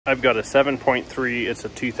I've got a 7.3, it's a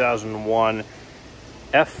 2001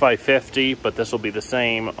 F550, but this will be the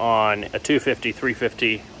same on a 250,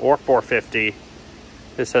 350, or 450.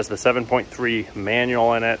 This has the 7.3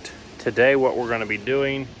 manual in it. Today what we're going to be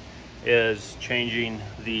doing is changing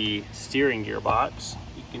the steering gearbox.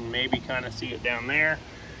 You can maybe kind of see it down there,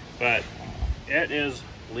 but it is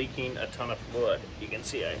leaking a ton of fluid. You can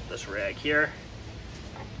see this rag here.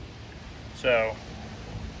 So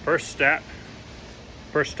first step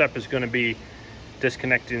is going to be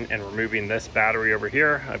disconnecting and removing this battery over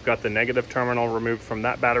here. I've got the negative terminal removed from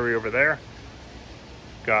that battery over there.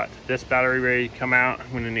 Got this battery ready to come out.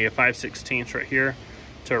 I'm going to need a 5/16 right here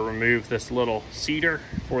to remove this little seater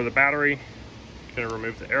for the battery. Going to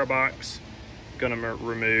remove the air box. Going to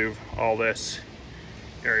remove all this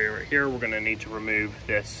area right here. We're going to need to remove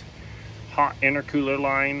this hot intercooler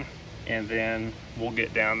line, and then we'll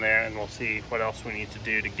get down there and we'll see what else we need to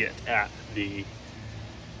do to get at the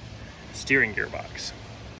steering gearbox.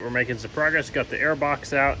 We're making some progress. Got the air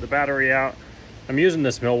box out, the battery out. I'm using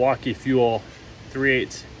this Milwaukee Fuel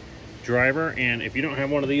 3/8 driver, and if you don't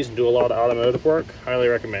have one of these and do a lot of automotive work, highly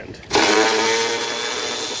recommend.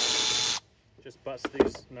 Just bust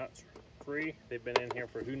these nuts free. They've been in here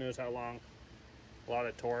for who knows how long. A lot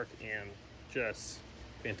of torque and just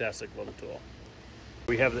fantastic little tool.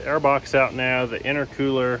 We have the air box out now. The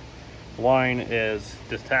intercooler line is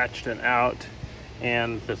detached and out,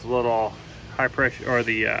 and this little high pressure, or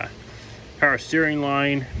the power steering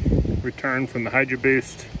line return from the Hydro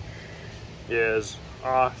Boost is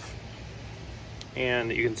off,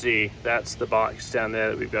 and you can see that's the box down there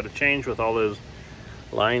that we've got to change with all those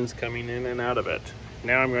lines coming in and out of it.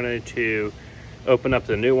 Now I'm going to open up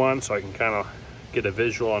the new one so I can kind of get a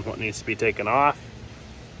visual on what needs to be taken off,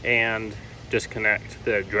 and disconnect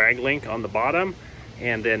the drag link on the bottom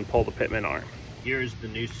and then pull the pitman arm. Here's the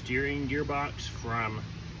new steering gearbox from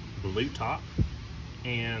Bluetop,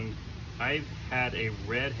 and I've had a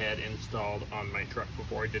Redhead installed on my truck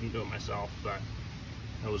before. I didn't do it myself, but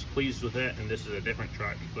I was pleased with it, and this is a different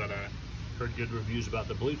truck, but heard good reviews about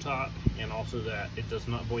the Bluetop, and also that it does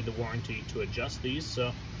not void the warranty to adjust these,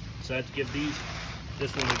 so decided to give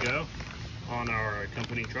this one a go on our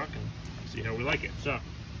company truck and see how we like it. So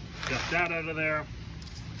got that out of there.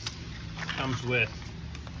 Comes with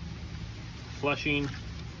flushing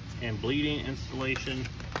and bleeding installation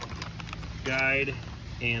guide,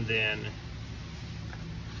 and then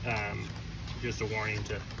just a warning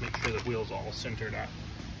to make sure the wheel's all centered up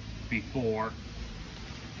before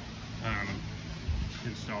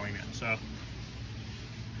installing it. So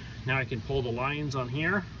now I can pull the lines on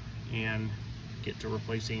here and get to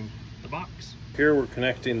replacing the box. Here we're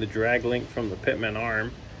connecting the drag link from the pitman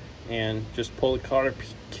arm, and just pull the cotter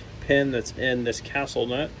pin that's in this castle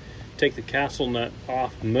nut. Take the castle nut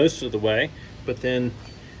off most of the way, but then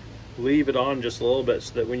leave it on just a little bit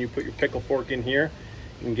so that when you put your pickle fork in here,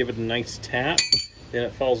 you can give it a nice tap. Then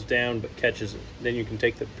it falls down but catches it. Then you can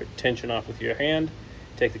take the tension off with your hand,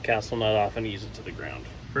 take the castle nut off, and ease it to the ground.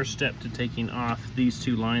 First step to taking off these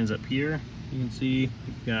two lines up here. You can see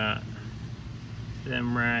we've got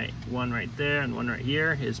them one right there and one right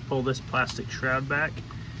here, is pull this plastic shroud back.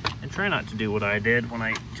 And try not to do what I did when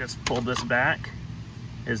I just pulled this back,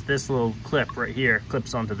 is this little clip right here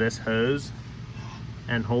clips onto this hose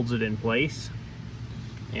and holds it in place.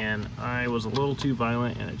 And I was a little too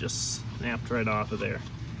violent and it just snapped right off of there.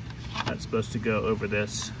 That's supposed to go over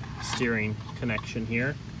this steering connection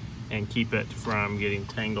here and keep it from getting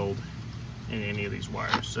tangled in any of these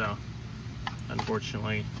wires. So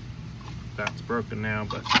unfortunately that's broken now,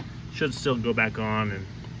 but should still go back on and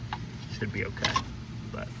should be okay.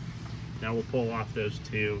 But now we'll pull off those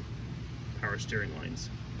two power steering lines.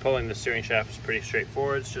 Pulling the steering shaft is pretty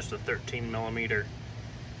straightforward. It's just a 13mm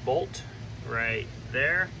bolt right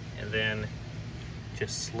there, and then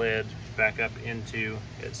just slid back up into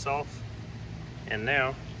itself. And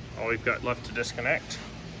now all we've got left to disconnect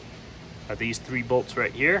are these three bolts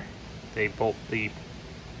right here. They bolt the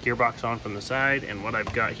gearbox on from the side, and what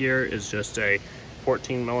I've got here is just a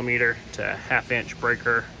 14mm to 1/2 inch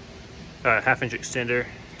breaker, 1/2 inch extender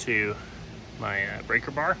to my breaker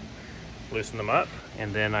bar. Loosen them up,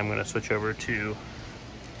 and then I'm going to switch over to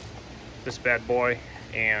this bad boy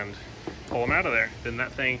and pull them out of there. Then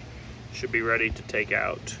that thing should be ready to take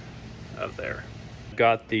out of there.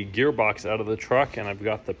 Got the gearbox out of the truck, and I've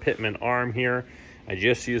got the pitman arm here. I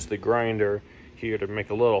just used the grinder here to make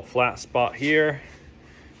a little flat spot here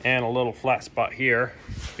and a little flat spot here,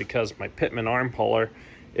 because my pitman arm puller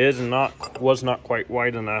was not quite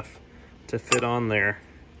wide enough to fit on there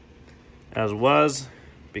as was,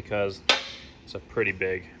 because it's a pretty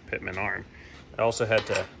big pitman arm. I also had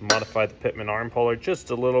to modify the pitman arm puller just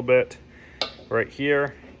a little bit right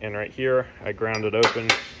here and right here. I ground it open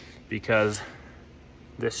because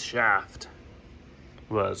this shaft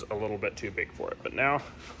was a little bit too big for it, but now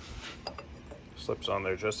slips on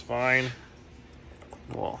there just fine.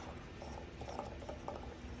 We'll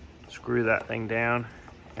screw that thing down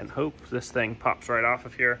and hope this thing pops right off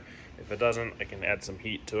of here. If it doesn't, I can add some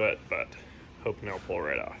heat to it, but hoping it'll pull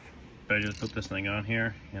right off. I just put this thing on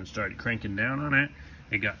here and started cranking down on it.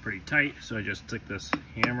 It got pretty tight, so I just took this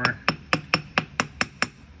hammer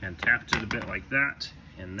and tapped it a bit like that,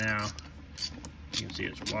 and now you can see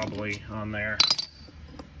it's wobbly on there.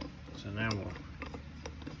 So now we'll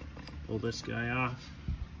pull this guy off.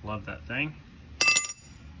 Love that thing.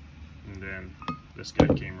 And then this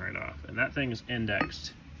guy came right off, and that thing is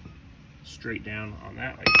indexed straight down on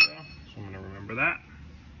that like so. So I'm gonna remember that.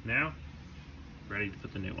 Now, ready to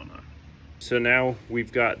put the new one on. So now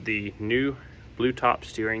we've got the new Bluetop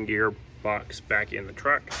steering gear box back in the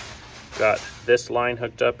truck. Got this line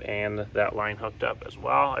hooked up and that line hooked up as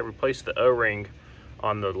well. I replaced the O-ring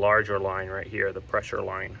on the larger line right here, the pressure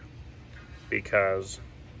line, because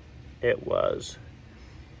it was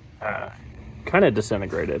kind of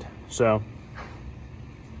disintegrated. So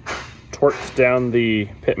torqued down the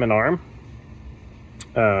pitman arm,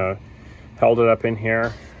 held it up in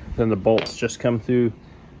here, then the bolts just come through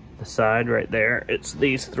the side right there. It's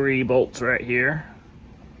these 3 bolts right here.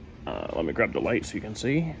 Let me grab the light so you can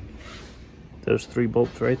see. Those 3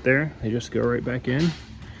 bolts right there, they just go right back in.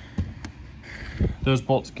 Those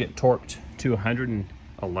bolts get torqued to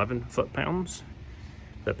 111 foot-pounds.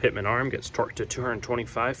 The pitman arm gets torqued to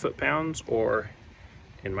 225 foot-pounds, or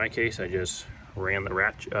in my case, I just ran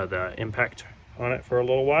the impact on it for a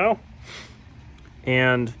little while.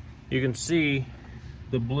 And you can see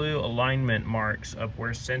the blue alignment marks of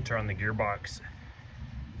where center on the gearbox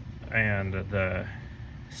and the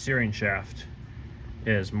steering shaft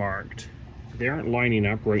is marked. They aren't lining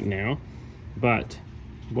up right now, but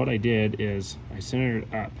what I did is I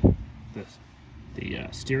centered up the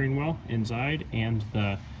steering wheel inside and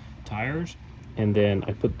the tires, and then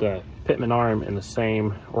I put the pitman arm in the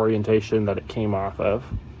same orientation that it came off of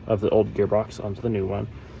the old gearbox onto the new one,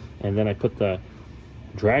 and then I put the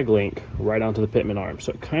drag link right onto the pitman arm,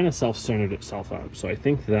 so it kind of self-centered itself up. So I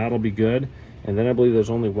think that'll be good. And then I believe there's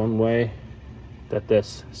only one way that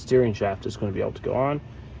this steering shaft is going to be able to go on,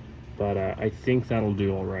 but I think that'll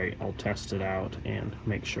do all right. I'll test it out and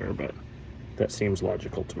make sure, but that seems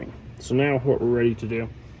logical to me. So now what we're ready to do,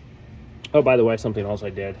 oh, by the way, something else I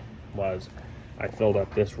did was I filled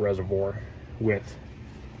up this reservoir with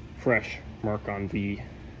fresh Mark-on V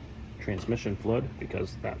transmission fluid,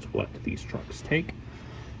 because that's what these trucks take,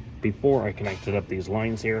 before I connected up these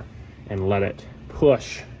lines here and let it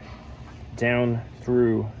push down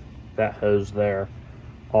through that hose there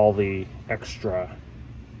all the extra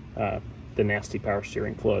the nasty power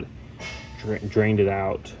steering fluid, drained it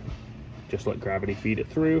out, just let gravity feed it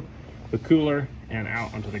through the cooler and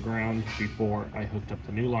out onto the ground before I hooked up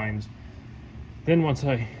the new lines. Then once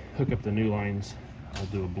I hook up the new lines, I'll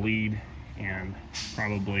do a bleed and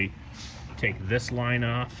probably take this line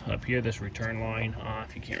off up here, this return line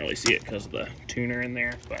off. You can't really see it because of the tuner in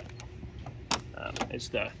there, but it's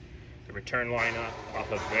the return line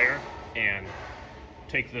off of there, and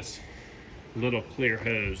take this little clear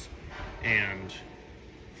hose and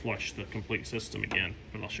flush the complete system again,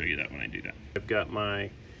 but I'll show you that when I do that. I've got my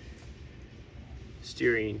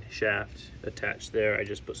steering shaft attached there. I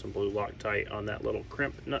just put some blue Loctite on that little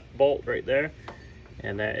crimp nut bolt right there,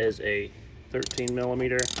 and that is a 13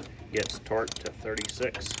 millimeter, gets torqued to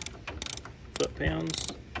 36 foot-pounds.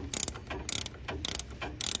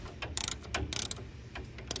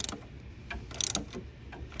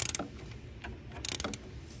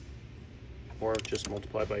 Or just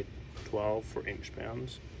multiply by 12 for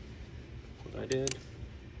inch-pounds, what I did.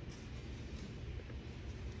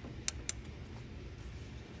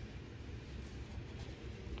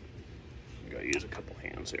 I'm gonna use a couple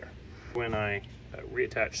hands here. When I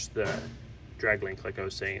reattached the drag link, like I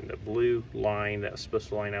was saying, the blue line that was supposed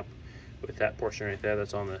to line up with that portion right there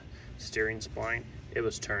that's on the steering spline, it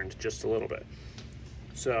was turned just a little bit.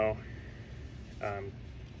 So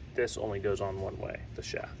this only goes on one way, the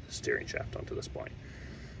steering shaft onto the spline.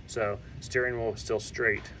 So steering wheel was still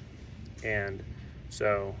straight, and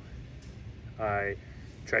so I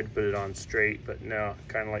tried to put it on straight, but no,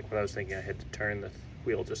 kind of like what I was thinking, I had to turn the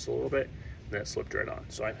wheel just a little bit, and then it slipped right on.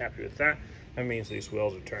 So I'm happy with that. That means these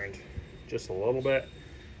wheels are turned just a little bit,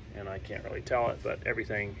 and I can't really tell it, but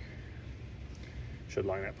everything should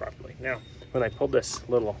line up properly. Now, when I pulled this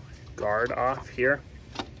little guard off here,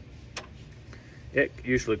 It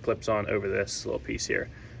usually clips on over this little piece here,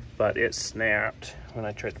 but it snapped when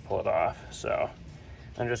I tried to pull it off. So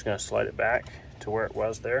I'm just gonna slide it back to where it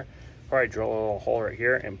was there. Probably drill a little hole right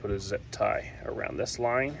here and put a zip tie around this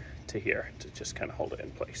line to here to just kind of hold it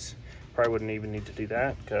in place. Probably wouldn't even need to do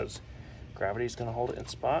that because gravity's gonna hold it in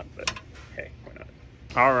spot, but hey, why not?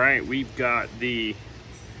 All right, we've got the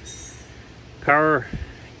power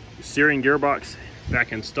steering gearbox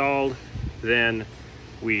back installed. Then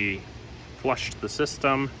we flushed the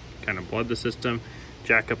system, kind of bled the system,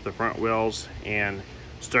 jack up the front wheels, and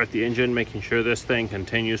start the engine, making sure this thing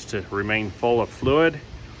continues to remain full of fluid,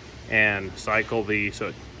 and cycle the, so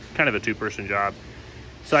it's kind of a two-person job,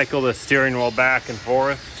 cycle the steering wheel back and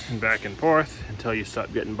forth until you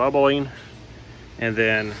stop getting bubbling. And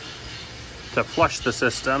then to flush the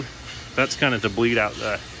system, that's kind of to bleed out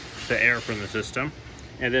the air from the system.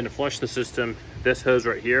 And then to flush the system, this hose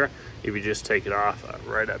right here, if you just take it off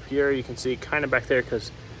right up here, you can see kind of back there,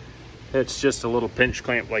 because it's just a little pinch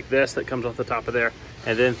clamp like this that comes off the top of there.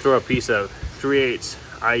 And then throw a piece of 3/8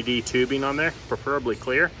 ID tubing on there, preferably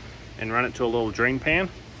clear, and run it to a little drain pan,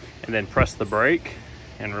 and then press the brake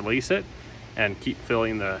and release it, and keep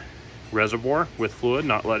filling the reservoir with fluid,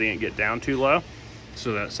 not letting it get down too low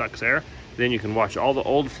so that it sucks air. Then you can watch all the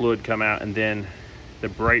old fluid come out, and then the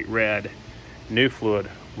bright red new fluid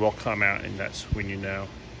will come out, and that's when you know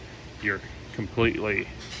you're completely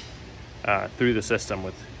through the system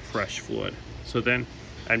with fresh fluid. So then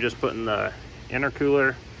I'm just putting the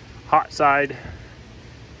intercooler hot side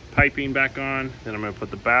piping back on. Then I'm going to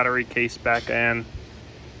put the battery case back in.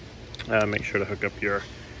 Make sure to hook up your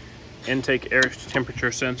intake air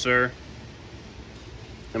temperature sensor.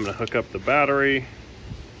 I'm going to hook up the battery.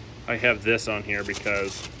 I have this on here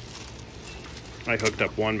because I hooked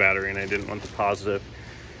up one battery and I didn't want the positive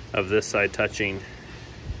of this side touching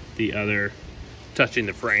the other, touching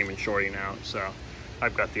the frame and shorting out. So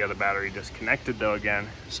I've got the other battery disconnected though again.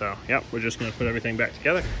 So yep, we're just gonna put everything back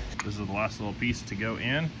together. This is the last little piece to go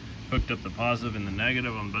in. Hooked up the positive and the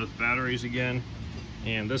negative on both batteries again.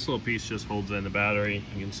 And this little piece just holds in the battery.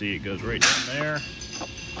 You can see it goes right down there. Just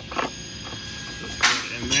put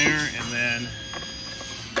it in there, and then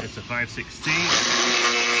it's a 5/16.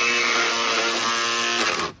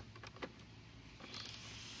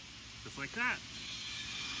 Just like that.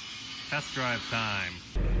 Test drive time.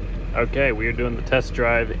 Okay, we are doing the test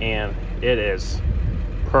drive, and it is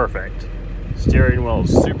perfect. Steering wheel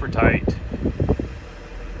is super tight,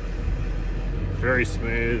 very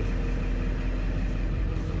smooth,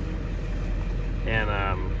 and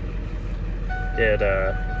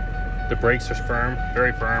the brakes are firm,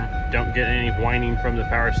 very firm. Don't get any whining from the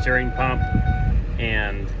power steering pump.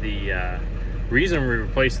 And the reason we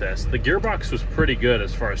replaced this, the gearbox was pretty good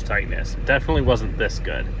as far as tightness. It definitely wasn't this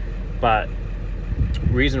good, but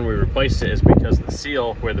reason we replaced it is because the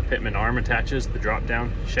seal where the pitman arm attaches, the drop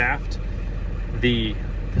down shaft, the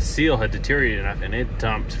seal had deteriorated enough, and it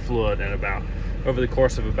dumped fluid. And over the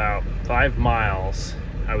course of about 5 miles,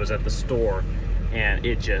 I was at the store and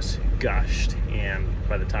it just gushed. And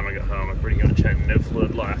by the time I got home, I'm pretty much had no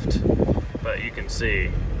fluid left. But you can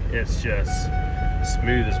see it's just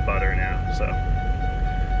smooth as butter now. So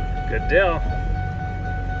good deal.